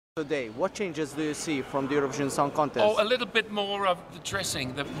Today, what changes do you see from the Eurovision Song Contest? Oh, a little bit more of the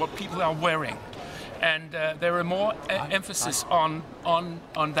dressing, what people are wearing, and there are more emphasis on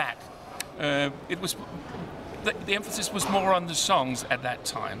that. It was the emphasis was more on the songs at that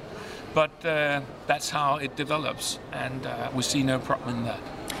time, but that's how it develops, and we see no problem in that.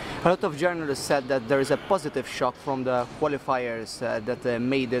 A lot of journalists said that there is a positive shock from the qualifiers that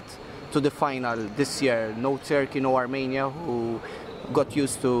made it to the final this year. No Turkey, no Armenia, who got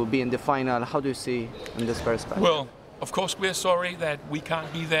used to be in the final. How do you see in this perspective? Well, of course we're sorry that we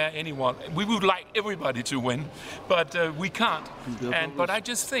can't be there. Anyone, we would like everybody to win, but we can't. But I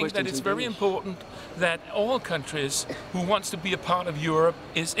just think that it's very important that all countries who wants to be a part of Europe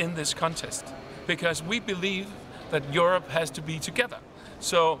is in this contest, because we believe that Europe has to be together.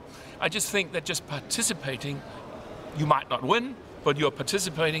 So I just think that just participating, you might not win, but your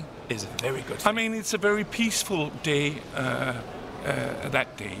participating is a very good thing. I mean, it's a very peaceful day.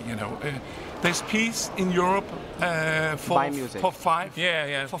 That day, you know, there's peace in Europe for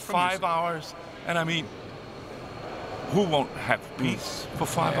five hours, and I mean, who won't have peace for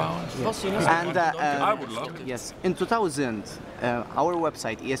 5 hours? Yes. And I would love it. Yes, in 2000, our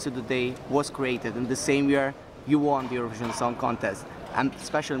website ESC Today was created. In the same year, you won the Eurovision Song Contest. And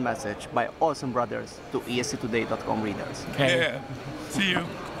special message by Olsen brothers to esctoday.com readers. Okay. Yeah. See you.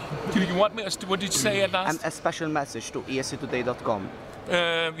 Do you want me? What did you say at last? And a special message to esctoday.com.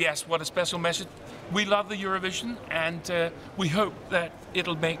 Yes, what a special message. We love the Eurovision, and we hope that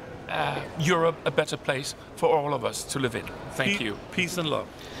it'll make Europe a better place for all of us to live in. Thank you. Peace and love.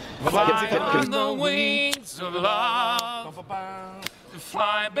 Fly on the wings of love.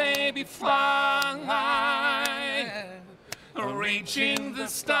 Fly, baby, fly. Reaching the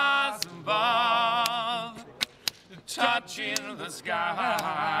stars above. Touching the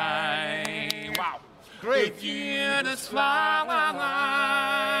sky. Wow. Great. If you just fly.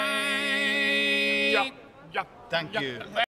 Thank you.